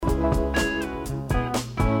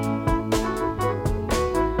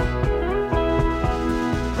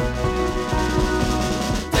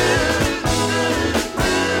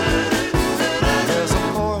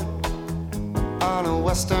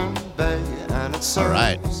All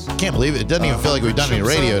right. Can't believe it. It doesn't even feel like we've done any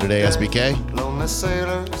radio today, SBK.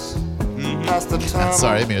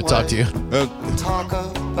 Sorry, I didn't mean to talk to you.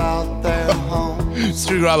 It's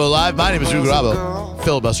Drew Garabo Live. My name is Drew Garabo.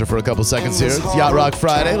 Filibuster for a couple seconds here. It's Yacht Rock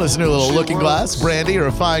Friday. Listen to a little Looking Glass, Brandy, or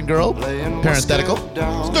a Fine Girl. Parenthetical.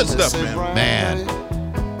 It's good stuff, man.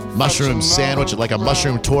 Mushroom sandwich, like a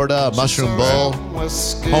mushroom torta, a mushroom bowl.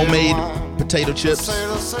 Homemade potato chips.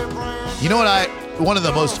 You know what one of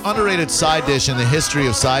the most underrated side dish in the history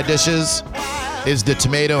of side dishes is the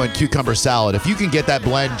tomato and cucumber salad. If you can get that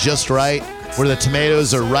blend just right, where the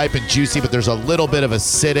tomatoes are ripe and juicy, but there's a little bit of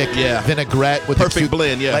acidic vinaigrette with perfect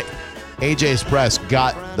blend, like, AJ's Press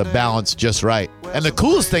got the balance just right. And the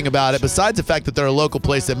coolest thing about it, besides the fact that they're a local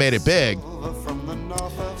place that made it big,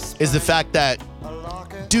 is the fact that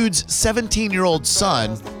dude's 17-year-old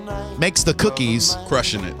son makes the cookies,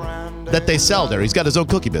 crushing it, that they sell there. He's got his own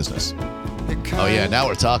cookie business. Oh yeah, now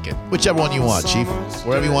we're talking. Whichever one you want, Chief.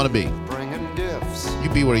 Wherever you want to be. You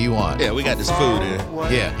be where you want. Yeah, we got this food here.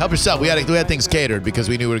 Yeah, help yourself. We had things catered because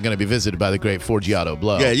we knew we were going to be visited by the great Forgiato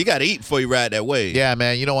Blow. Yeah, you got to eat before you ride that wave. Yeah,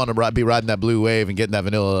 man, you don't want to be riding that blue wave and getting that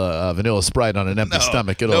vanilla Sprite on an empty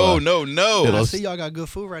stomach. No. I see y'all got good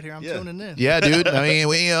food right here. I'm tuning in. Yeah, dude. I mean,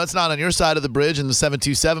 it's not on your side of the bridge in the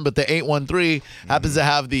 727, but the 813 happens to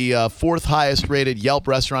have the fourth highest rated Yelp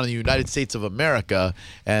restaurant in the United States of America,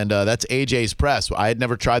 and that's AJ's Press. I had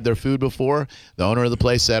never tried their food before. The owner of the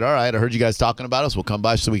place said, all right, I heard you guys talking about us. We'll come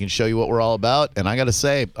by so we can show you what we're all about. And I got to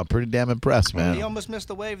say, I'm pretty damn impressed, man. You almost missed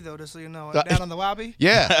the wave, though, just so you know. Down in the lobby.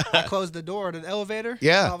 Yeah. I closed the door to the elevator.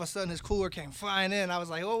 Yeah. And all of a sudden, his cooler came flying in. I was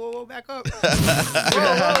like, whoa, back up. Whoa.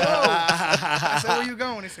 I said, where you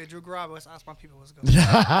going? He said, Drew Garabo. I asked my people what's going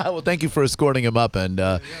on. Well, thank you for escorting him up. And,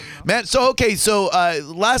 man, so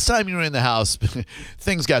last time you were in the house,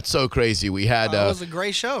 things got so crazy. We had... it was a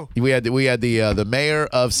great show. We had the mayor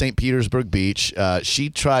of St. Petersburg Beach. She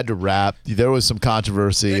tried to rap. There was some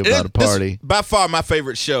controversy about a party. By far my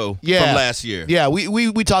favorite show from last year. Yeah,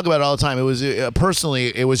 we talk about it all the time. It was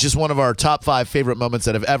personally, it was just one of our top 5 favorite moments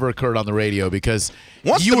that have ever occurred on the radio because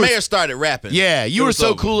once the mayor started rapping. Yeah, you were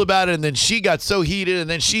so cool about it, and then she got so heated, and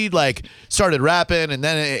then she started rapping, and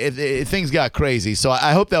then things got crazy. So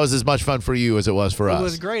I hope that was as much fun for you as it was for us. It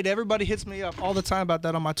was great. Everybody hits me up all the time about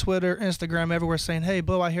that on my Twitter, Instagram, everywhere, saying, "Hey,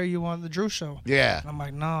 Bo, I hear you on the Drew Show." Yeah. And I'm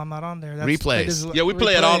like, no, I'm not on there. Replays. Yeah, we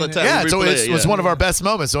play it all the time. Yeah, so it's one of our best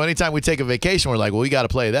moments. So anytime we take a vacation, we're like, well, we got to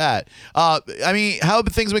play that. I mean, how have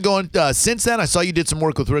things been going since then? I saw you did some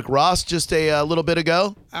work with Rick Ross just a little bit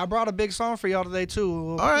ago. I brought a big song for y'all today, too.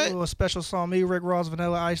 All right. A special song. Me, Rick Ross,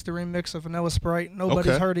 Vanilla Ice, the remix of Vanilla Sprite.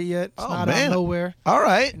 Nobody's heard it yet. It's not out nowhere. All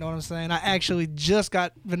right. You know what I'm saying? I actually just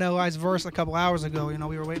got Vanilla Ice verse a couple hours ago. You know,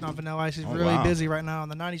 we were waiting on Vanilla Ice. He's really busy right now on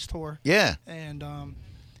the 90s tour. Yeah. And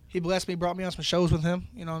he blessed me, brought me on some shows with him,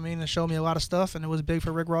 you know what I mean, and showed me a lot of stuff. And it was big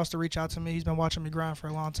for Rick Ross to reach out to me. He's been watching me grind for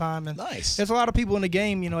a long time. And nice. There's a lot of people in the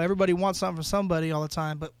game, you know, everybody wants something from somebody all the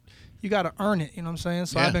time, but you got to earn it, you know what I'm saying?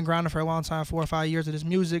 So I've been grinding for a long time, 4 or 5 years of this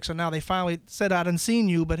music. So now they finally said, I done seen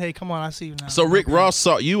you, but hey, come on, I see you now. So Rick Ross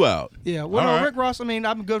sought you out. Yeah, well, Rick Ross, I mean,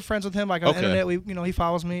 I'm good friends with him. Like on the internet, he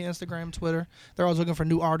follows me, Instagram, Twitter. They're always looking for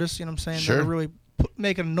new artists, you know what I'm saying? Sure. They're really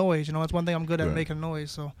making noise, you know. It's one thing I'm good at, making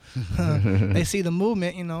noise. So they see the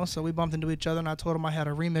movement, you know. So we bumped into each other, and I told him I had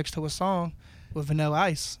a remix to a song with Vanilla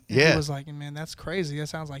Ice. And he was like, man, that's crazy. That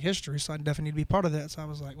sounds like history. So I definitely need to be part of that. So I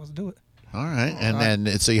was like, let's do it. All right. And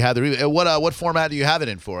then so you had the what format do you have it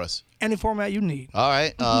in for us? Any format you need. All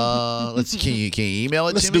right. Can you email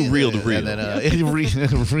it Let's to me? do reel to reel. And then reel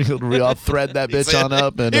to reel. I'll thread that bitch on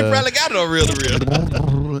up. And, he probably got it on reel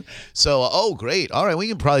to reel. So, great. All right. We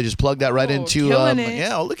can probably just plug that right into.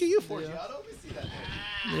 Yeah. Look at you, Forgiato.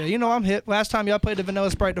 Yeah, you know I'm hit. Last time y'all played the Vanilla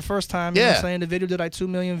Sprite the first time, you know what I'm saying? The video did like 2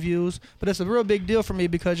 million views. But it's a real big deal for me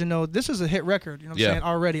because, you know, this is a hit record, you know what I'm saying,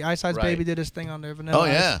 already. Ice Ice Baby did his thing on there, Vanilla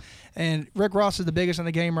Ice. And Rick Ross is the biggest in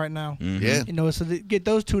the game right now. Mm-hmm. Yeah. You know, so get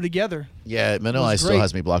those two together. Yeah, Vanilla Ice still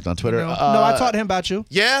has me blocked on Twitter. You know? No, I taught him about you.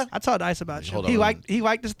 Yeah? I taught Ice about you. Hold He on.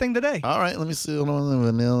 liked this thing today. All right, let me see. Hold on,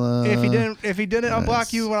 Vanilla. If he didn't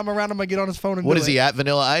unblock you when I'm around him, I get on his phone and What do is it. he at,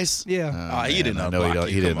 Vanilla Ice? Yeah. He didn't unblock No,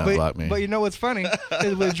 he didn't unblock me. But you know what's funny?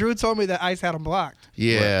 is when Drew told me that Ice had him blocked.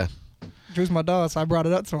 Yeah. Drew's my dog, so I brought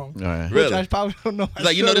it up to him. All right. Really? I probably don't know.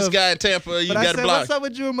 Like, you know this guy in Tampa, you got to I said, block. what's up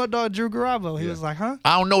with you and my dog, Drew Garabo? He was like, huh?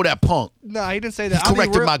 I don't know that punk. No, he didn't say that. He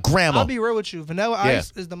corrected my grammar. I'll be real with you. Vanilla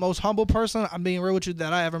Ice is the most humble person, I'm being real with you,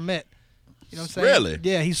 that I ever met. You know what I'm saying? Really?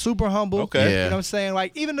 Yeah, he's super humble. Okay. You know what I'm saying?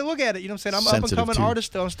 Like, even to look at it, you know what I'm saying? I'm an up-and-coming artist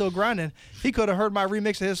still. I'm still grinding. He could have heard my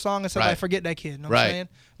remix of his song and said, like, forget that kid. You know what I'm saying?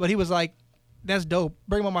 But he was like, that's dope.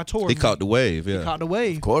 Bring him on my tour. He caught the wave, He caught the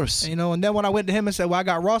wave. Of course. And, you know, and then when I went to him and said, well, I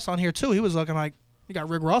got Ross on here, too, he was looking like, you got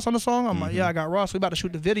Rick Ross on the song? I'm like, yeah, I got Ross. We about to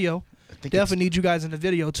shoot the video. Definitely need you guys in the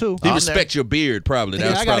video too. He respect your beard, probably.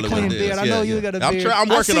 That's I got a probably clean what it is. beard. I know you got a beard. I'm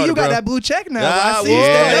working I see on you it, got bro. that blue check now. Ah, I see you whoa,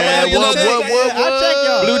 stand yeah, up. I check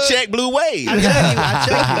y'all. Blue check, blue wave.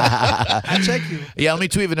 I check you. Yeah, let me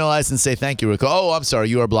tweet Vanilla Ice and say thank you, Rico. Oh, I'm sorry.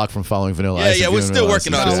 You are blocked from following Vanilla Ice. Yeah, we're still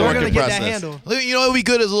working on it. So we're Working gonna get that process. handle. You know, it would be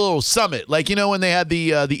good as a little summit. Like, you know, when they had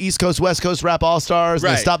the East Coast, West Coast Rap All-Stars and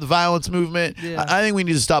Right. the Stop the Violence movement. Yeah. I think we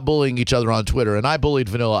need to stop bullying each other on Twitter. And I bullied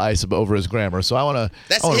Vanilla Ice over his grammar. So I want to.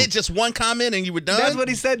 That's it. Just one comment and you were done. That's what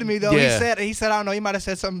he said to me though. Yeah. He said I don't know. He might have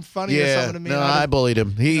said something funny or Yeah, something to me. no, and I bullied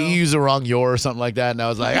him. He used the wrong your or something like that, and I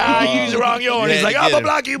was like, you used the wrong your. And Yeah, he's like, you I'm get gonna it.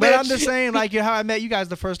 block you, But bitch. I'm just saying, like, how I met you guys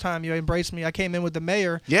the first time. You embraced me. I came in with the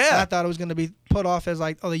mayor. Yeah. And I thought it was gonna be put off as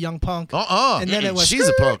like, the young punk. And then it was. She's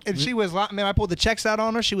a punk. And she was, man. I pulled the checks out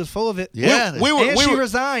on her. She was full of it. Yeah. And she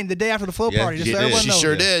resigned the day after the flow Yeah, party. Just she so did. everyone She knows.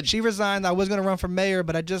 sure did. She resigned. I was gonna run for mayor,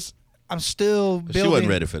 but I'm still building. She wasn't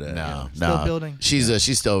ready for that. No, Still building.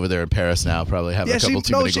 She's still over there in Paris now, probably having Yeah, a couple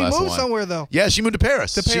too many she glasses of moved wine. somewhere though. Yeah, she moved to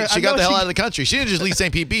Paris. Paris. She I got know the hell she- out of the country. She didn't just leave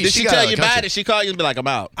St. Pete Beach. Did she got tell out you of the about country. it? She called you and be like, I'm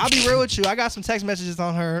out. I'll be real with you. I got some text messages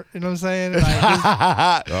on her. You know what I'm saying?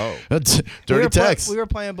 Like, Dirty text. We were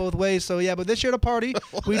playing both ways. So yeah, but this year the party,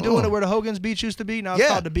 we doing it where the Hogan's Beach used to be. Now it's Yeah.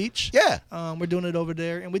 called the Beach. Yeah. We're doing it over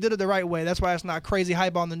there, and we did it the right way. That's why it's not crazy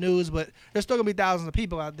hype on the news, but there's still gonna be thousands of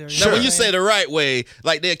people out there. Now, know when what you I'm say saying? the right way,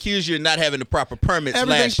 like they accuse you of not having the proper permits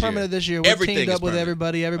Everything's last year. permanent this year. We're Everything teamed is up with permanent.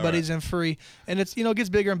 everybody. Everybody's in free, and it's it gets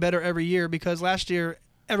bigger and better every year because last year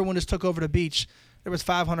everyone just took over the beach. There was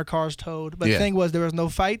 500 cars towed, but Yeah. the thing was there was no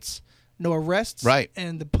fights, no arrests, Right.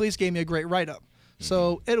 and the police gave me a great write-up.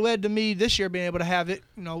 So it led to me this year being able to have it,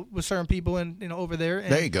 with certain people and over there.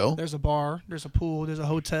 And There you go. There's a bar, there's a pool, there's a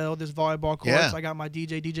hotel, there's volleyball courts. Yeah. I got my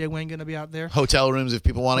DJ Wayne gonna be out there. Hotel rooms if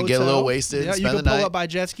people want to get a little Hotel. wasted Yeah, and you spend can the pull night. up by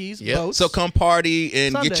jet skis, Yep. boats. So come party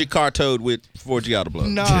and Sunday. get your car towed with 4G Auto Blow.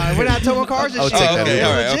 Nah, we're not towing cars I would this take year. that We Uber.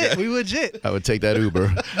 All right, legit. okay. We legit. I would take that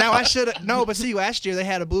Uber. Now I should have but see, last year they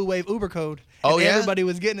had a Blue Wave Uber code. Oh, and yeah? everybody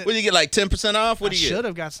was getting it. What do you get, like 10% off? What I do you get? should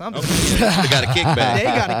have got something. Okay. They got a kickback. They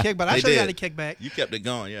got a kickback. I They should have got did. a kickback. You kept it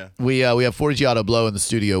going, yeah. We have 40G Auto Blow in the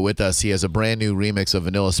studio with us. He has a brand new remix of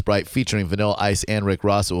Vanilla Sprite featuring Vanilla Ice and Rick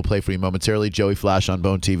Ross that we'll play for you momentarily. Joey Flash on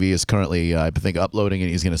Bone TV is currently, I think, uploading,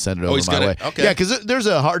 and he's going to send it over he's my gonna- way. okay. Yeah, because there's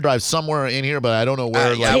a hard drive somewhere in here, but I don't know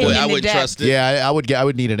where. Yeah, like, I in the would deck. trust it. yeah, I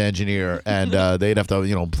would need an engineer, and they'd have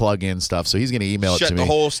to plug in stuff. So he's going to email it Shut to the me.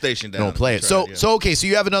 whole station down. Don't play it. Try So okay. So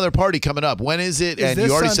you have another party coming up. When is it? It's and this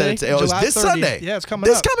you already Sunday, said it's July this 30th. Sunday. Yeah, it's coming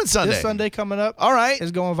this up. coming Sunday. This Sunday coming up. All right.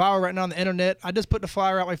 It's going viral right now on the internet. I just put the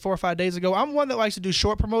flyer out like 4 or 5 days ago. I'm one that likes to do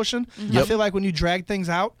short promotion. I feel like when you drag things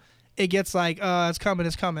out, it gets like, it's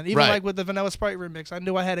coming. Even Right. like with the Vanilla Sprite remix, I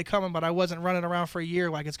knew I had it coming, but I wasn't running around for a year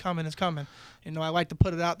like it's coming. I like to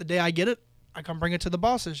put it out the day I get it. I come bring it to the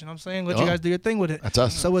bosses. You know what I'm saying? Let you Oh. guys do your thing with it. That's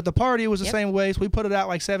us. So with the party, it was the Yep. same way. So we put it out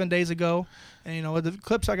like 7 days ago. And, with the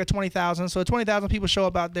clips, I got 20,000. So 20,000 people show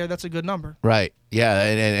up out there. That's a good number. Right. Yeah,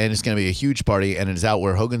 and it's going to be a huge party, and it's out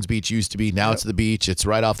where Hogan's Beach used to be. Now it's the beach. It's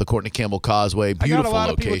right off the Courtney Campbell Causeway. I Beautiful got a lot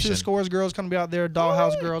of people location. too. Scores girls going to be out there.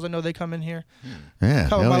 Dollhouse girls. I know they come in here. Yeah.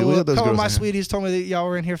 Couple no, of we have those couple of girls my in here. sweeties told me that y'all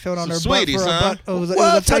were in here filling on their Some butt sweeties, for a huh? butt. It was a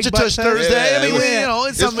Well, fake touch a butt tush test. Thursday. I mean, Yeah. it's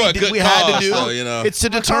It's something for a good we had to cause, do. though, It's to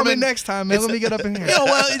Call me determine next time, man. Let me get up in here.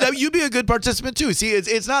 You'd be a good participant too. See,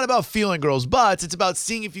 it's not about feeling girls' butts. It's about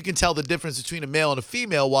seeing if you can tell the difference between a male and a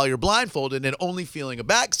female while you're blindfolded and only feeling a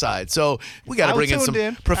backside. So we got to I bring in tuned some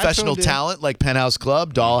in. professional I tuned in. talent like Penthouse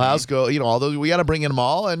Club, Dollhouse, all those. We got to bring in them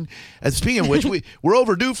all. And speaking of which, we're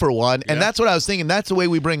overdue for one. And that's what I was thinking. That's the way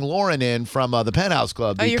we bring Lauren in from the Penthouse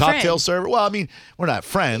Club, Oh, the your cocktail friend. server. Well, I mean, we're not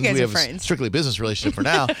friends. You guys we are have a friends. strictly business relationship for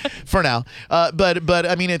now. But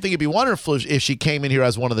I mean, I think it'd be wonderful if she came in here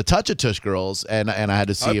as one of the Touch a Tush girls, and I had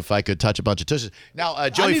to see if I could touch a bunch of tushes. Now,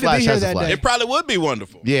 Joey need to be Flash here has a that flash. day. It probably would be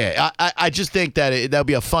wonderful. Yeah, I just think that would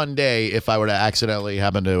be a fun day if I were to accidentally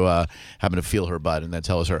happen to feel her butt and then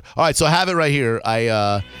tell us her. All right, so I have it right here.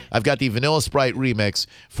 I've got the Vanilla Sprite remix,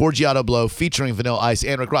 4G Auto Blow featuring Vanilla Ice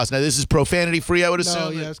and Rick Ross. Now this is profanity free, I would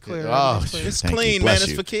assume. yeah, it's clear. Oh, Everything's clear. It's thank you. clean, Bless man.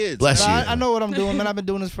 It's you. for kids. Bless you. I know what I'm doing, man. I've been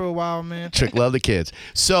doing this for a while, man. Trick, love the kids.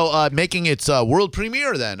 So making its world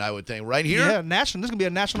premiere then, I would think, right here. Yeah, national. This is gonna be a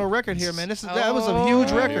national record here, man. That was a huge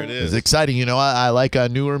Here record. it It's is. exciting. I like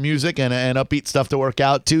newer music and upbeat stuff to work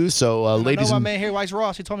out too. So I know ladies my and man here likes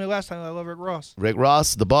Ross. He told me last time I love Rick Ross. Rick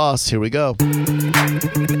Ross, the boss. Here we go.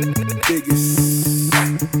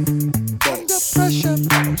 Biggest boss.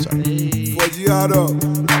 Oh, sorry. 4G Giotto.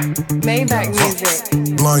 Maybach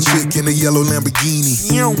music. Blonde chick in a yellow Lamborghini.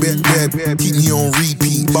 Bet, keep me on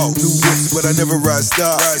repeat. Bought new whips, but I never ride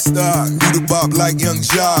stock. Do the bop like Young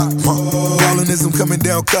Jock. Ballinism coming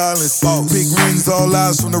down Collins. Big rings, all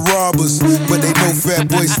eyes from the robbers. But they know fat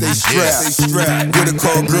boys stay strapped. With a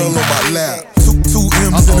call girl on my lap. Two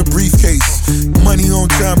M's in a briefcase. Money on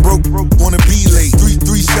time, broke, wanna be late.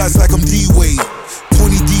 Three shots like I'm D-Wade.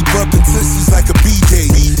 20 deep up in tussies like a B-Day.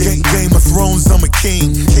 Game of Thrones, I'm a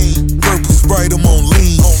king. Purple Sprite, I'm on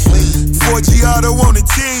lean. 4 Giotto on the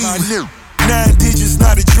team. 9 digits,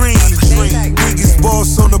 not a dream. Biggest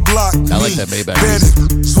boss on the block. I like that Maybach.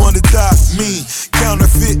 Baddest one to top me.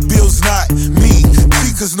 Counterfeit bills, not me.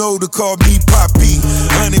 Chicas know to call me Poppy.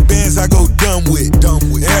 100 bands I go dumb with.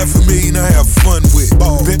 $500,000 I have fun with.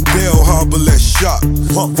 Bell Harbor, let's shop.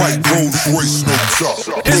 White Rolls Royce, no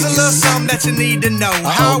top. Here's a little something that you need to know.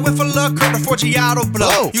 How I went for luck, heard the 4 Giotto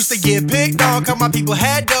blow. Used to get big dog, cause my people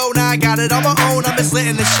had dough. Now I got it on my own, I'm just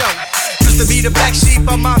letting the show. Used to be the black sheep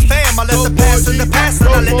of my fam. I let the past in the past and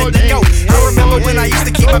I let it go. I remember when I used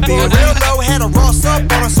to keep my beard real low. Had a Ross up on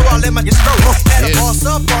her, so I let my get stroke. Had a boss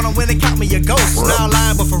up on her when they caught me a ghost. Now I'm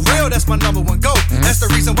lying, but for real, that's my number one goal. That's the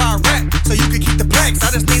reason why I rap, so you can keep the plaques.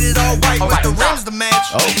 I just need it all white with the rims to match.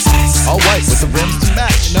 All white with the rims to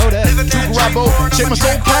match. Know that. True Grabo, check my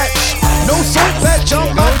soul patch. No soul patch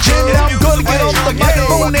on my chin. I'm gonna get off the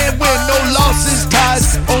microphone and win. No losses,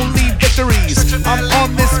 ties, only victories. I'm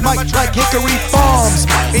on this mic like Hickory Farms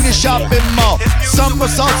in your shopping mall. Summer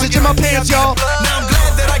sausage in my pants, y'all. Now I'm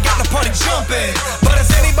glad that I got the party jumping. But as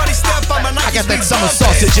anybody step on my I got that summer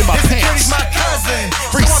sausage in my pants. My cousin.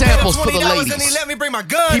 Free samples for the ladies. And he let me bring my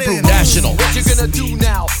gun Hebrew in. National. What you gonna do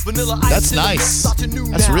now? Vanilla ice. That's nice.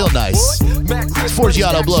 That's real nice. It's 4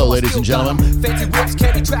 Giotto Blow, ladies and gentlemen. Fancy whips,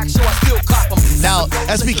 candy track show, I still cop 'em. Now,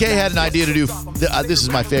 SBK had an idea to do. This is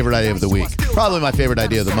my favorite idea of the week. Probably my favorite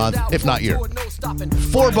idea of the month, if not year.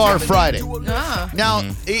 4-bar Friday. Now,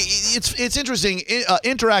 it's interesting.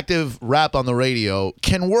 Interactive rap on the radio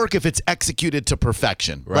can work if it's executed to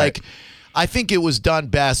perfection. Right. Like, I think it was done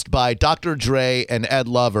best by Dr. Dre and Ed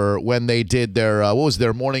Lover when they did their what was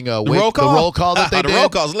their morning roll call? The roll call that they The did. roll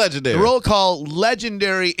call's legendary. The roll call,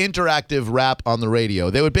 legendary interactive rap on the radio.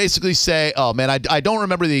 They would basically say, "Oh man, I don't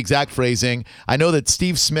remember the exact phrasing. I know that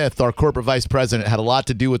Steve Smith, our corporate vice president, had a lot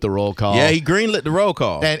to do with the roll call." Yeah, he greenlit the roll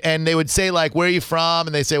call. And they would say like, "Where are you from?"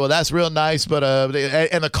 And they say, "Well, that's real nice," but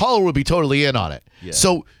and the caller would be totally in on it. Yeah.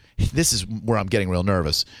 So this is where I'm getting real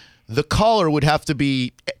nervous. The caller would have to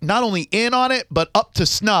be not only in on it, but up to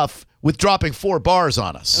snuff with dropping 4 bars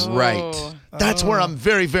on us. Right. That's where I'm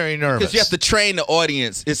very, very nervous. Because you have to train the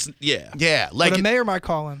audience. Yeah, like But the mayor might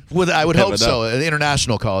call in. I would Never hope so. know. An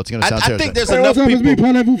international call. It's going to sound I terrible. think there's enough people.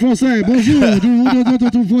 Parlez-vous français?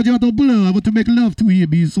 Bonjour. Four Giotto Blow. I want to make love to you.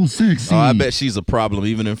 Be so sexy. Oh, I bet she's a problem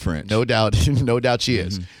even in French. No doubt. No doubt she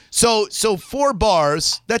is. So 4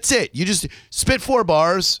 bars, that's it. You just spit 4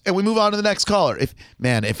 bars, and we move on to the next caller. If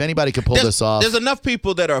anybody could pull this off. There's enough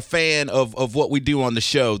people that are a fan of what we do on the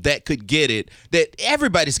show that could get it, that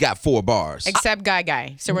everybody's got 4 bars. Except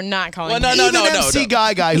Guy. So we're not calling Well, him. no, Even MC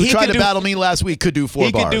Guy, who He tried could to do- battle me last week, could do 4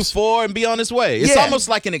 He bars. could do 4 and be on his way. It's Yeah. almost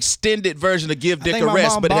like an extended version of Give I Dick think a my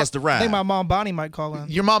Rest, mom but it Bo- has to I rhyme. think my mom Bonnie might call in.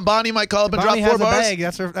 Your mom Bonnie might call up and Bonnie drop 4 has a bars.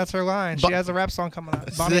 bag. That's her line. She has a rap song coming out.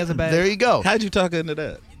 Bonnie has a bag. There you go. How'd you talk into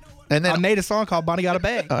that? And then I made a song called Bonnie Got a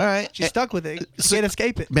Bag. all right. She's stuck with it. She can't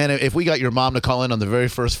escape it. Man, if we got your mom to call in on the very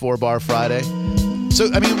first 4-bar Friday. So,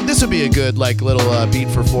 I mean, this would be a good, like, little beat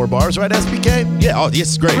for 4 bars, right, SBK? Yeah, oh,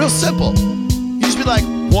 yes, great. Real simple. You just be like,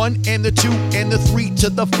 1 and the 2 and the 3 to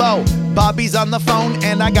the 4. Bobby's on the phone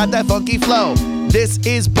and I got that funky flow. This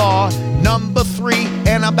is bar number 3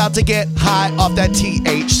 and I'm about to get high off that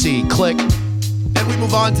THC. Click. Then we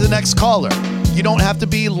move on to the next caller. You don't have to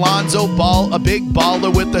be Lonzo Ball, a big baller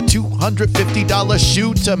with a $250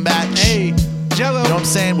 shoe to match. Hey, Jello. You know what I'm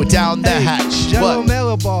saying? We're down the hatch. Jello What?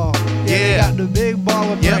 Mellow Ball. Yeah. They got the big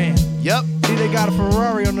baller brand. Yep. See, they got a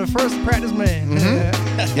Ferrari on the first practice man.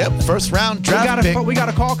 Yep. First round we, draft pick. got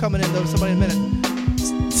a call coming in, though. Somebody in a minute.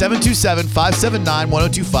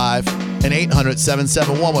 727-579-1025 and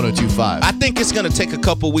 800-771-1025. I think it's going to take a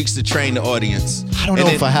couple weeks to train the audience. I don't know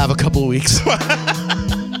if I have a couple of weeks.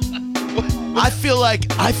 I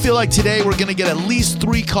feel like today we're gonna get at least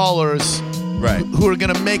 3 callers, Right. who are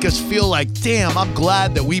gonna make us feel like, damn, I'm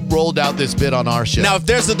glad that we rolled out this bit on our show. Now, if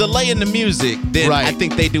there's a delay in the music, then Right. I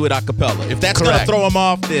think they do it a cappella. If that's going to Correct. throw them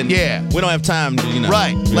off, then Yeah. we don't have time to,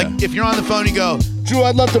 right? Yeah. Like if you're on the phone, you go, Drew,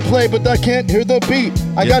 I'd love to play, but I can't hear the beat.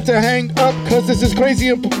 I got to hang up because this is crazy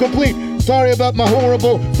and complete. Sorry about my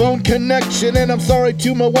horrible phone connection, and I'm sorry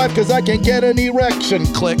to my wife because I can't get an erection.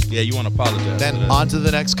 click. Yeah, you want to apologize. Then for that. on to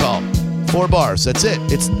the next call. 4 bars. That's it.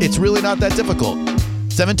 It's really not that difficult.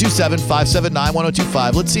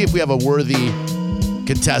 727-579-1025. Let's see if we have a worthy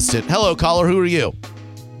contestant. Hello, caller. Who are you?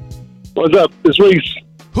 What's up? It's Reese.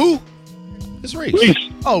 Who? It's Reese. Reese.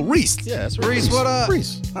 Oh, Reese. Yeah, it's Reese, what up?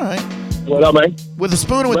 Reese. All right. What up, man? With a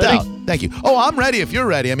spoon or without? Thank you. Oh, I'm ready if you're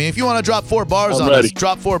ready. I mean, if you want to drop 4 bars I'm on ready. us,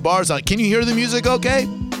 drop 4 bars on it. Can you hear the music okay?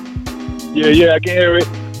 Yeah, I can hear it.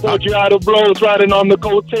 Told you how to blows riding on the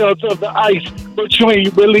coattails of the ice. But you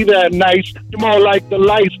ain't really that nice. You're more like the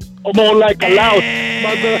lice or more like a louse.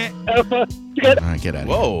 Mother effer. All right, get out of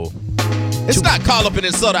here. Whoa. It's not call up and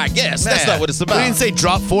insult, I guess. That's not what it's about. We didn't say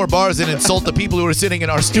drop 4 bars and insult the people who were sitting in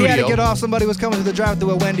our He studio. had to get off. Somebody was coming to the drive-thru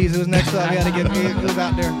at Wendy's. It was next up. He had to get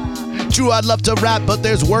out there. True, I'd love to rap, but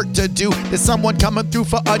there's work to do. There's someone coming through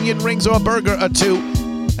for onion rings or a burger or 2.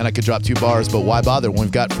 And I could drop 2 bars, but why bother when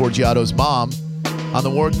we've got Forgiato's mom on the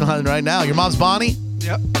ward line right now. Your mom's Bonnie?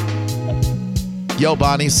 Yep. Yo,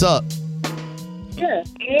 Bonnie, sup? Yeah, I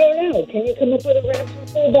don't know. Can you come up with a rap for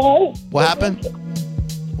 4 bars? What happened?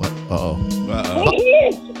 What? Uh-oh.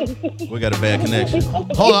 We got a bad connection.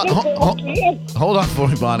 Hold on. Hold on for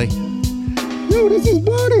me, Bonnie. Yo, this is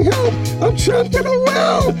Bonnie. Help! I'm trapped in a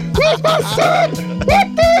well. Where's my son?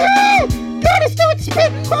 What the hell? Gotta start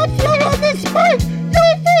spitting my flow on this mic. Yo,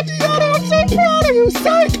 Forgiato, I'm so proud of you,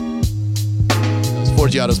 psych. It's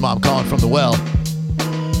Forgiato's mom calling from the well.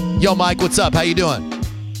 Yo, Mike, what's up? How you doing?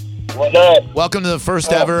 What up? Welcome to the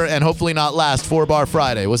first ever and hopefully not last 4 Bar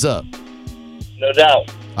Friday. What's up? No doubt.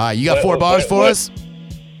 All right, you got 4 bars for us?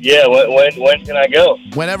 Yeah, when can I go?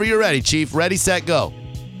 Whenever you're ready, Chief. Ready, set, go.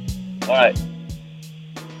 All right.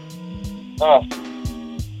 I'm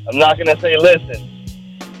not going to say listen.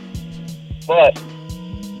 But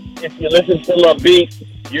if you listen to my beat,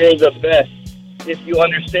 you're the best. If you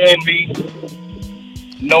understand me,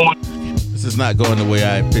 no one... This is not going the way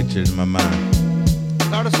I pictured in my mind.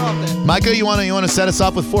 Start us off then. Micah, you want to set us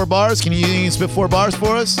off with 4 bars? Can you spit 4 bars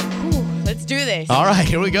for us? Let's do this. All right,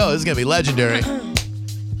 here we go. This is going to be legendary.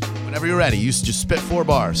 Whenever you're ready, you just spit 4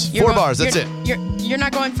 bars. 4 bars, that's it. You're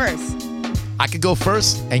not going first. I could go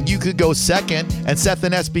first, and you could go second, and Seth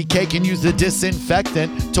and SBK can use the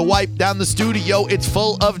disinfectant to wipe down the studio. It's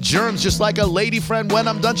full of germs, just like a lady friend. When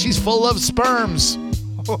I'm done, she's full of sperms.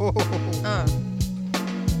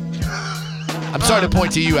 I'm sorry to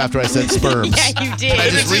point to you after I said sperms. Yeah, you did. I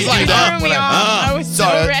just You read threw up. me off. I was so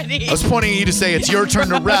ready. I was pointing at you to say it's your turn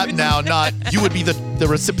to rap now, not you would be the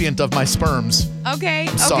recipient of my sperms. Okay,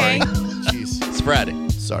 I'm sorry. okay. Jeez. It's Friday.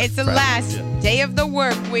 Sorry. It's the Friday. last day of the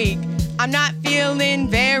work week. I'm not feeling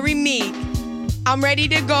very meek. I'm ready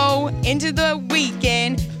to go into the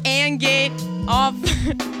weekend and get off.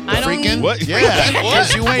 I don't Freaking? need- What? Yeah,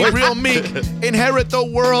 because you ain't real meek. Inherit the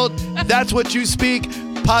world. That's what you speak.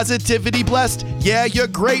 Positivity blessed. Yeah, you're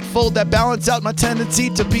grateful that balance out my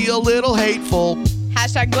tendency to be a little hateful.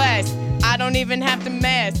 Hashtag blessed. I don't even have to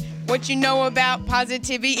mess. What you know about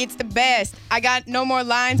positivity, it's the best. I got no more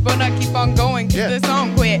lines, but I keep on going till the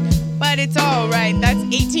song quit. But it's all right. That's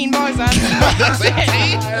 18 bars on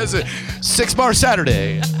That's a 6 Bar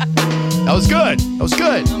Saturday. That was good. That was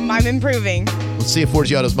good. I'm improving. Let's see if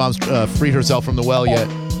Forgiato's mom's freed herself from the well yet.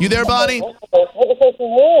 You there, Bonnie?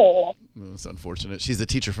 That's unfortunate. She's the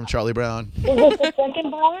teacher from Charlie Brown. Is this the second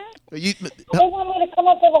bar? You, They want me to come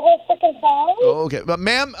up with a whole freaking song? oh, okay. But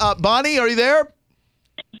ma'am, Bonnie, are you there?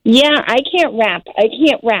 Yeah, I can't rap. I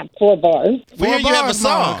can't rap 4 bars. We hear you have a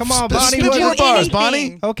song. Come on, Bonnie. Spit 4 Was bars,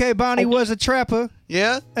 Bonnie. okay, Bonnie was a trapper.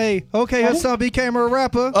 Yeah? Hey, okay, her son became a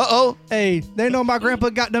rapper. Uh-oh. Hey, they know my grandpa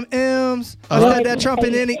got them M's. I said that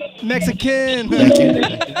trumpet in Mexican.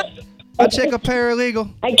 I check a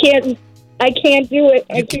paralegal. I can't do it.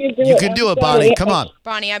 I can't do it. You can do it, Bonnie. Come on.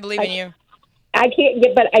 Bonnie, I believe in you. I can't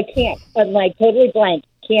get, but I can't. I'm like totally blank.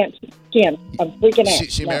 Can't. I'm freaking out.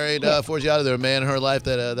 She married Forgiato. There a man in her life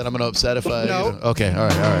that I'm going to upset if I... No. Okay, all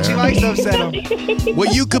right. She likes to upset him.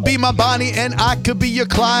 Well, you could be my Bonnie and I could be your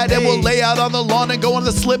Clyde, and we'll lay out on the lawn and go on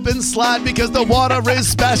the slip and slide because the water is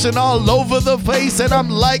splashing all over the face, and I'm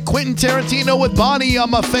like Quentin Tarantino with Bonnie on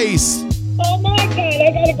my face. Oh my God,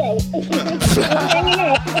 I gotta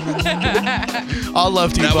go. All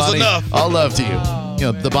love to you, That was Bonnie. enough. All love to you.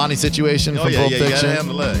 You know, the Bonnie situation from Pulp you gotta Fiction.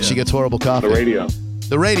 handle that, yeah. She gets horrible coffee.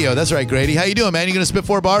 The radio, that's right, Grady. How you doing, man? You gonna spit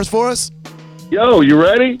 4 bars for us? Yo, you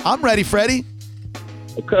ready? I'm ready, Freddie.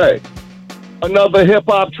 Okay. Another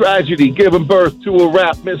hip-hop tragedy giving birth to a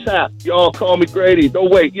rap mishap. Y'all call me Grady.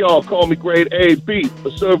 Don't wait, y'all call me Grade A beat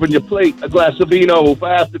for serving your plate a glass of vino for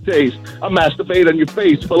aftertaste. I masturbate on your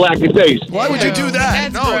face for lack of taste. Why would you do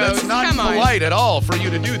that? That's no, gross. that's not Come on. polite at all for you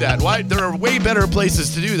to do that. Why? There are way better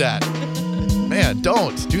places to do that. man,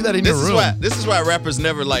 don't do that in your room. This is why rappers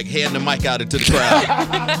never like hand the mic out into the crowd.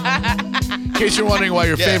 In case you're wondering why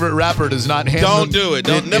your favorite rapper does not hand Don't do it.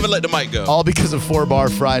 Don't never let the mic go. All because of 4 Bar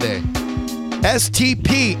Friday.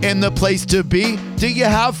 STP in the place to be. Do you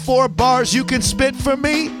have 4 bars you can spit for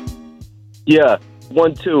me? Yeah,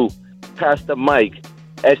 1, 2. Pass the mic.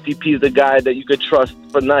 STP is the guy that you could trust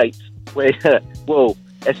for nights. Wait, whoa,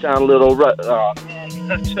 that sounds a little rough. Oh, man,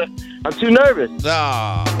 I'm too nervous.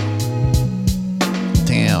 Ah,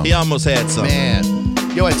 damn. He almost had something. Man,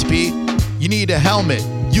 yo, STP, you need a helmet.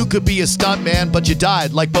 You could be a stuntman, but you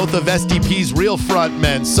died like both of STP's real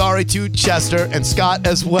frontmen. Sorry to Chester and Scott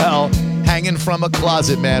as well. Hanging from a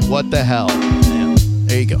closet, man. What the hell?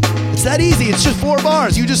 There you go. It's that easy. It's just 4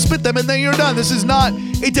 bars. You just spit them and then you're done. This is not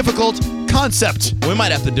a difficult concept. We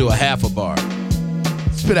might have to do a half a bar.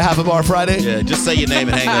 Spit a half a bar Friday? Yeah, just say your name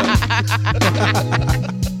and hang up.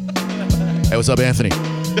 Hey, what's up, Anthony?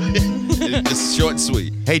 Just short and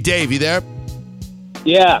sweet. Hey, Dave, you there?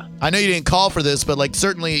 Yeah. I know you didn't call for this, but like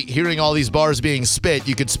certainly hearing all these bars being spit,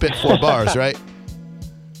 you could spit 4 bars, right?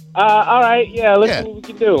 All right. Yeah, let's see what we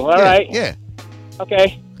can do. All right. Yeah.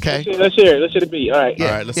 Okay. Okay. Let's hear it. Let's hear the beat. All right. Yeah,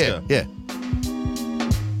 All right, let's go. Yeah.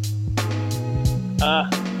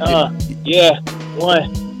 Yeah.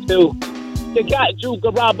 1, 2. You got Drew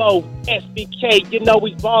Garabo, SBK. You know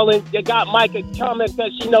he's balling. You got Micah coming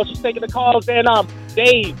because she knows she's taking the calls. And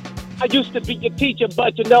Dave. I used to be your teacher,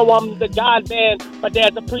 but you know I'm the God man. My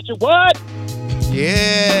dad's a preacher. What?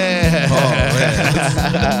 Yeah.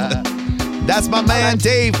 That's my man,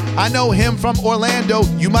 Dave. I know him from Orlando.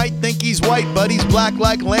 You might think he's white, but he's black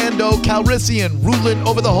like Lando Calrissian, ruling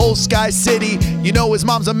over the whole Sky City. You know his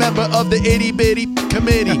mom's a member of the Itty Bitty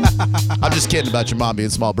Committee. I'm just kidding about your mom being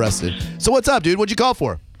small-breasted. So what's up, dude? What'd you call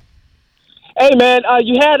for? Hey, man,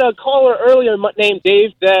 you had a caller earlier named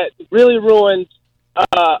Dave that really ruined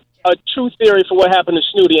a true theory for what happened to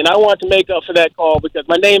Snooty, and I want to make up for that call because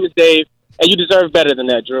my name is Dave, and you deserve better than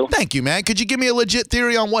that, Drew. Thank you, man. Could you give me a legit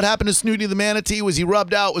theory on what happened to Snooty the Manatee? Was he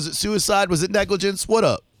rubbed out? Was it suicide? Was it negligence? What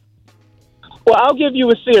up? Well, I'll give you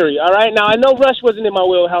a theory, all right? Now, I know Rush wasn't in my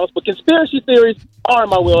wheelhouse, but conspiracy theories are in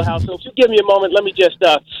my wheelhouse, so if you give me a moment, let me just...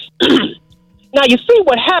 Now, you see,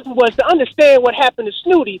 what happened was, to understand what happened to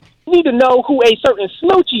Snooty, you need to know who a certain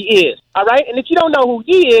Smoochie is, all right? And if you don't know who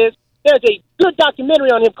he is, there's a good documentary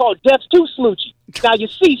on him called Death to Smoochie. Now, you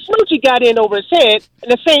see, Smoochie got in over his head,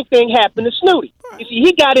 and the same thing happened to Snooty. You see,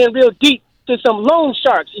 he got in real deep to some loan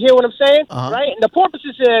sharks. You hear what I'm saying? Right? And the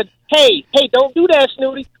porpoises said, hey, don't do that,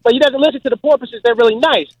 Snooty. But he doesn't listen to the porpoises. They're really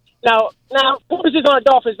nice. Now, porpoises aren't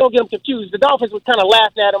dolphins. Don't get them confused. The dolphins was kind of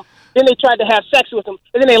laughing at him. Then they tried to have sex with him,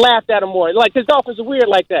 and then they laughed at him more. Like, because dolphins are weird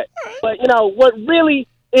like that. But, you know, what really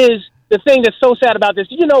is the thing that's so sad about this,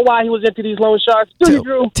 do you know why he was into these loan sharks? Do you,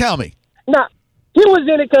 Drew? Tell me. Nah, he was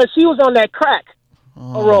in it because he was on that crack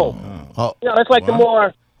roll. You know, it's like the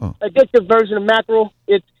more addictive version of mackerel.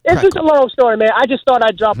 It's just a long story, man. I just thought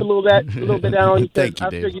I'd drop a little bit down on you because I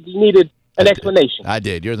figured you needed an explanation. I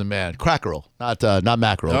did. You're the man. Crackerel, not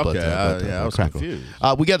mackerel. Okay, but I was crackerel. confused.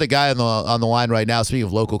 We got the guy on the line right now. Speaking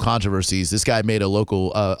of local controversies, this guy made a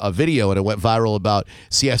local a video and it went viral about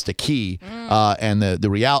Siesta Key and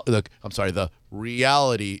the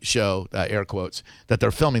reality show, air quotes, that they're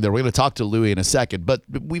filming there. We're going to talk to Louie in a second, but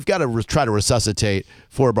we've got to try to resuscitate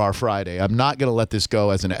 4 Bar Friday. I'm not going to let this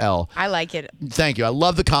go as an L. I like it. Thank you. I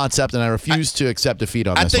love the concept, and I refuse to accept defeat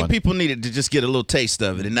on this one. I think people needed to just get a little taste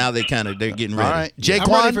of it, and now they're getting ready. All right, Jaquan.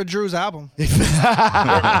 I'm ready for Drew's album.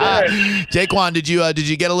 Jaquan, did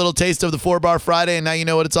you get a little taste of the 4 Bar Friday, and now you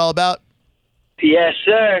know what it's all about? Yes,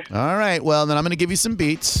 sir. All right. Well, then I'm going to give you some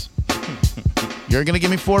beats. You're going to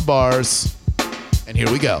give me 4 bars. And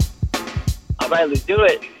here we go. All right, let's do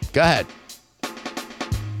it. Go ahead.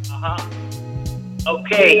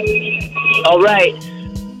 Okay. All right.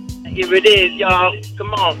 Here it is, y'all.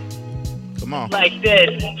 Come on. Like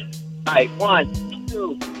this. All right, 1,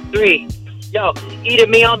 2, 3. Yo,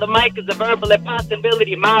 eating me on the mic is a verbal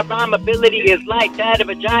impossibility. My rhyme ability is like that of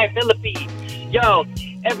a giant millipede. Yo,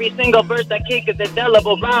 every single verse I kick is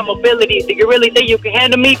indelible rhyme mobility. Do you really think you can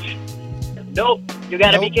handle me? Nope. You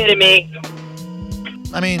gotta be kidding me.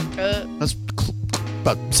 I mean, that's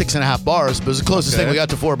about 6.5 bars, but it's the closest thing we got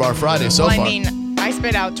to 4 Bar Friday so far. I mean, I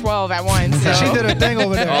spit out 12 at once. So. She did her thing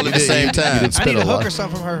over there. All at the same time. I need a hook or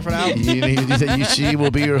something from her for that. She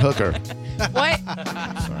will be your hooker. What? Sorry,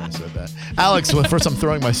 I said that. Alex, first I'm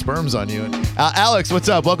throwing my sperms on you. Alex, what's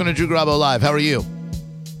up? Welcome to Drew Garabo Live. How are you?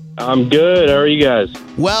 I'm good. How are you guys?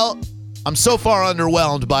 Well, I'm so far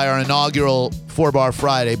underwhelmed by our inaugural 4 Bar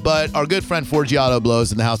Friday, but our good friend Forgiato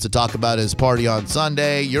Blows in the house to talk about his party on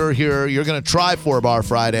Sunday. You're here. You're going to try 4 Bar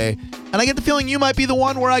Friday. And I get the feeling you might be the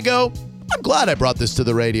one where I go, I'm glad I brought this to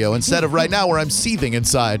the radio instead of right now where I'm seething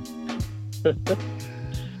inside. I'm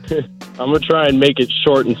going to try and make it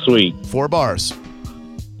short and sweet. 4 bars.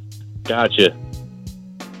 Gotcha.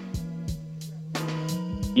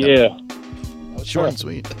 Yeah. Short and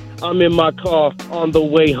sweet. I'm in my car on the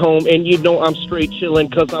way home, and you know I'm straight chilling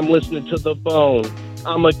because I'm listening to the bone.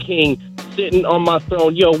 I'm a king sitting on my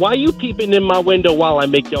throne. Yo, why you peeping in my window while I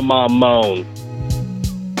make your mom moan?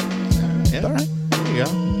 Yeah. All right. There you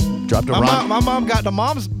go. Dropped a rhyme. My mom got the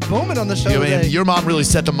moms booming on the show today. Your mom really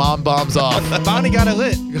set the mom bombs off. Bonnie got it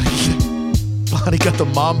lit. Bonnie got the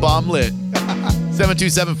mom bomb lit.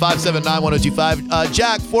 727-579-1025.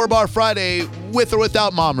 Jack, 4-bar Friday with or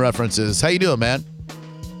without mom references. How you doing, man?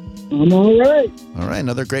 I'm all right. All right,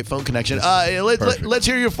 another great phone connection. Let's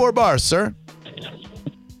hear your 4 bars, sir.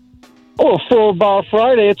 Oh, 4-bar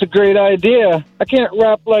Friday, it's a great idea. I can't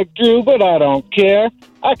rap like Drew, but I don't care.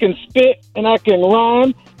 I can spit and I can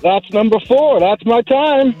rhyme. That's number 4. That's my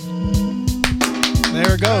time.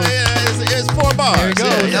 There it goes. It's 4 bars. There it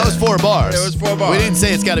goes. That was 4 bars. It was 4 bars. We didn't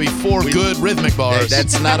say it's got to be 4 good rhythmic bars. Hey,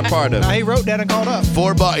 that's not a part of Nah, it. he wrote that and called up.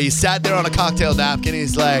 4 bars. He sat there on a cocktail napkin.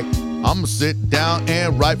 He's like, I'm going to sit down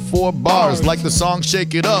and write 4 bars like the song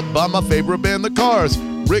Shake It Up by my favorite band, The Cars.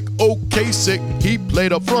 Rick Ocasek, he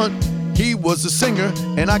played up front. He was a singer,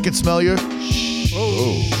 and I can smell your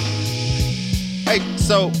Hey,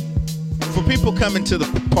 so for people coming to the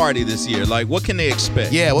party this year, like, what can they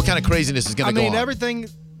expect? Yeah, what kind of craziness is going to go on? I mean, everything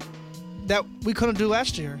that we couldn't do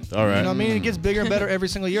last year. All right. You know what I mean? It gets bigger and better every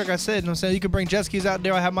single year. Like I said, you know what I'm saying? You can bring jet skis out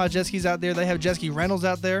there. I have my jet skis out there. They have jet ski rentals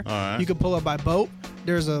out there. All right. You can pull up by boat.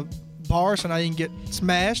 There's a bar, so now you can get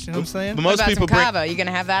smashed. You know what I'm saying? But What most about people some bring. kava? You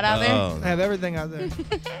gonna have that out there? I have everything out there.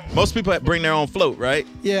 Most people bring their own float, right?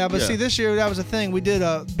 Yeah, but see, this year that was the thing. We did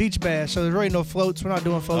a beach bash, so there's really no floats. We're not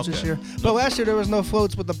doing floats this year. But last year there was no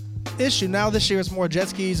floats with the issue. Now this year it's more jet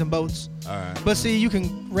skis and boats. All right. But see, you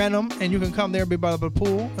can rent them and you can come there and be by the pool.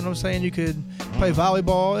 You know what I'm saying? You could play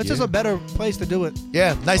volleyball. It's just a better place to do it.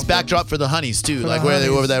 Yeah, nice backdrop for the honeys too. For Like the where they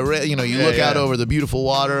honeys. over that, you look out over the beautiful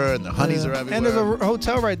water and the honeys are everywhere. And there's a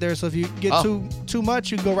hotel right there, so if you get too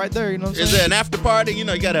much, you can go right there. You know what I'm Is saying? there an after party? You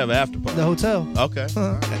know, you gotta have an after party. The hotel. Okay.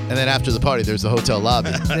 And then after the party, there's the hotel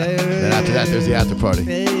lobby. Then after that, there's the after party.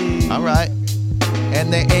 Hey. All right.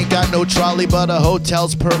 And they ain't got no trolley, but a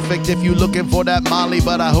hotel's perfect if you looking for that Molly.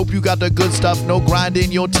 But I hope you got the good stuff, no grind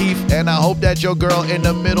in your teeth. And I hope that your girl in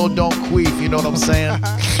the middle don't queef. You know what I'm saying?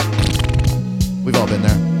 We've all been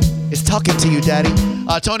there. It's talking to you, Daddy.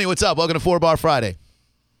 Tony, what's up? Welcome to 4-Bar Friday.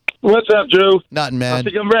 What's up, Drew? Nothing, I man.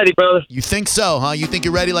 think I'm ready, brother. You think so, huh? You think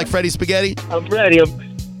you're ready like Freddie Spaghetti? I'm ready.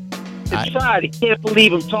 It's Friday. Can't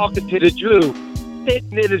believe I'm talking to the Drew.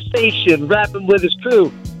 Sitting in the station, rapping with his crew.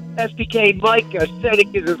 SDK Mike,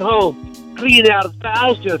 aesthetic is his home. Cleaning out his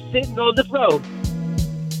fouls, just sitting on the throne.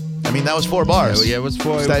 I mean, that was 4 bars. Yeah, it was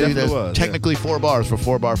 4. It That- definitely that's was. technically 4 bars for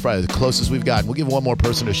 4-Bar Friday, the closest we've gotten. We'll give one more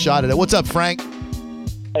person a shot at it. What's up, Frank?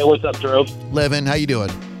 Hey, what's up, Drew? Living, how you doing?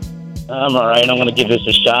 I'm all right. I'm going to give this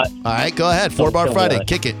a shot. All right, go ahead. 4-Bar Don't Friday, worry.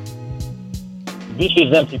 kick it. This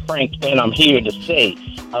is MC Frank, and I'm here to say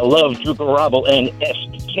I love Drew Garabo and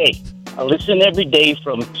SDK. I listen every day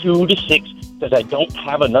from 2 to 6 because I don't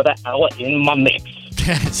have another hour in my mix.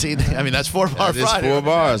 See, I mean, that's 4-Bar That is Friday. 4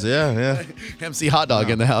 bars. Yeah. MC Hot Dog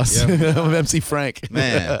in the house. Yeah. MC Frank.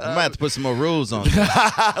 Man, I might have to put some more rules on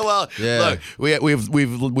that. Well, Yeah. look,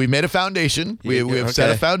 we've made a foundation. We've set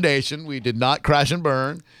a foundation. We did not crash and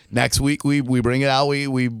burn. Next week we bring it out.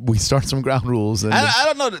 We start some ground rules. And I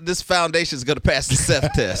don't know that this foundation is going to pass the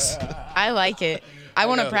Seth test. I like it. I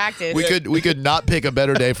want to practice. we could not pick a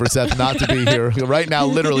better day for Seth not to be here. Right now,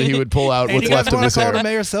 literally, he would pull out Hey, what's you guys left of want his to call hair. the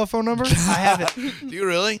mayor's cell phone number? I have it. Do you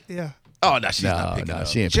really? Yeah. Oh, no, she's not picking up.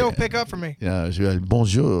 she ain't She'll picking pick up for me. Yeah, she's like,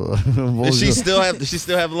 bonjour. Does she still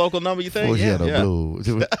have a local number, you think? Bonjour, Yeah. blue.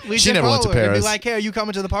 We She should never went to call her and Paris. Be like, hey, are you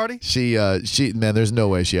coming to the party? She man, there's no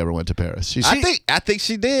way she ever went to Paris. I think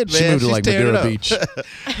she did, man. She moved to She's like tearing Madeira it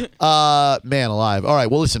up. Beach. Man alive. All right.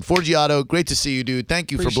 Well, listen, Forgiato, great to see you, dude.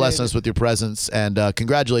 Thank you for Appreciate blessing it. us with your presence. And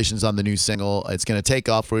congratulations on the new single. It's going to take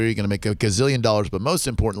off for you. You're going to make a gazillion dollars. But most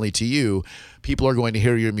importantly to you, people are going to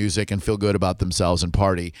hear your music and feel good about themselves and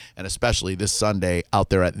party. And especially this Sunday out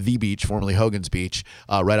there at The Beach, formerly Hogan's Beach,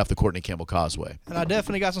 right off the Courtney Campbell Causeway. And I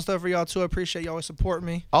definitely got some stuff for y'all, too. I appreciate y'all always supporting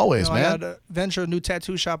me. Always, I man. got a venture, a new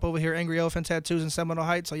tattoo shop over here, Angry Elephant Tattoos in Seminole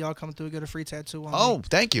Heights. So y'all come through and get a free tattoo on me. Oh,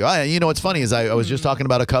 thank you. You know what's funny is I was just talking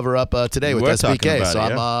about a cover up today We with were talking SBK. about So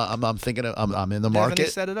it, I'm thinking I'm in the Definitely market.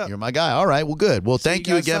 set it up. You're my guy. All right. Well, good. Well, thank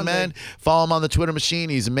you you guys again, Sunday. man. Follow him on the Twitter machine.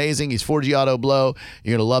 He's amazing. He's Forgiato Blow.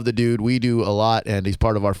 You're gonna love the dude. We do a a lot, and he's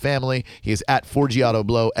part of our family. He is at Forgy Auto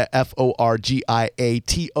Blow,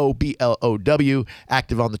 ForgiATOBLOW,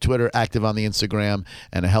 active on the Twitter, active on the Instagram,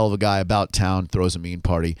 and a hell of a guy about town, throws a mean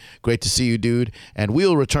party. Great to see you, dude. And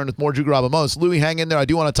we'll return with more Drew Garabo-Most. Louis, hang in there. I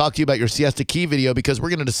do want to talk to you about your Siesta Key video because we're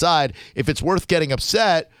going to decide if it's worth getting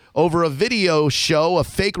upset over a video show, a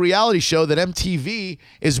fake reality show that MTV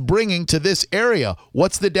is bringing to this area.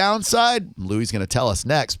 What's the downside? Louis is going to tell us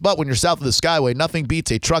next. But when you're south of the Skyway, nothing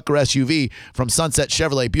beats a truck or SUV from Sunset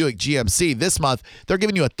Chevrolet Buick GMC. This month, they're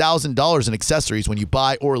giving you $1,000 in accessories when you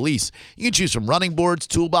buy or lease. You can choose from running boards,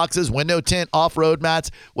 toolboxes, window tint, off-road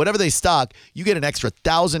mats, whatever they stock. You get an extra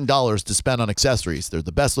 $1,000 to spend on accessories. They're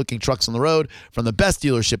the best-looking trucks on the road from the best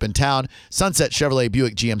dealership in town, Sunset Chevrolet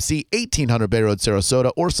Buick GMC, 1800 Bay Road,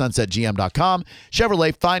 Sarasota, or sunsetgm.com.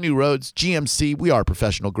 Chevrolet, find new roads. GMC, we are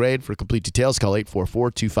professional grade. For complete details, call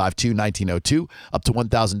 844-252-1902. Up to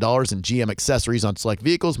 $1,000 in GM accessories on select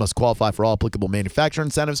vehicles. Must qualify for all applicable manufacturer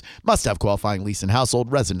incentives. Must have qualifying lease and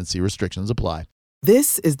household residency restrictions apply.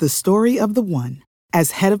 This is the story of the one. As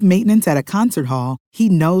head of maintenance at a concert hall, he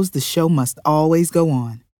knows the show must always go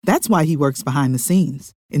on. That's why he works behind the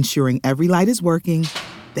scenes, ensuring every light is working,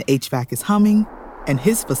 the HVAC is humming, and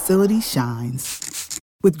his facility shines.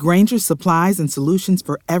 With Grainger's supplies and solutions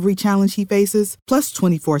for every challenge he faces, plus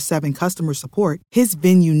 24/7 customer support, his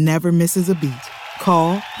venue never misses a beat.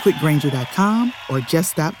 Call quickgrainger.com or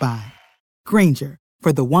just stop by. Grainger,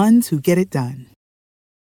 for the ones who get it done.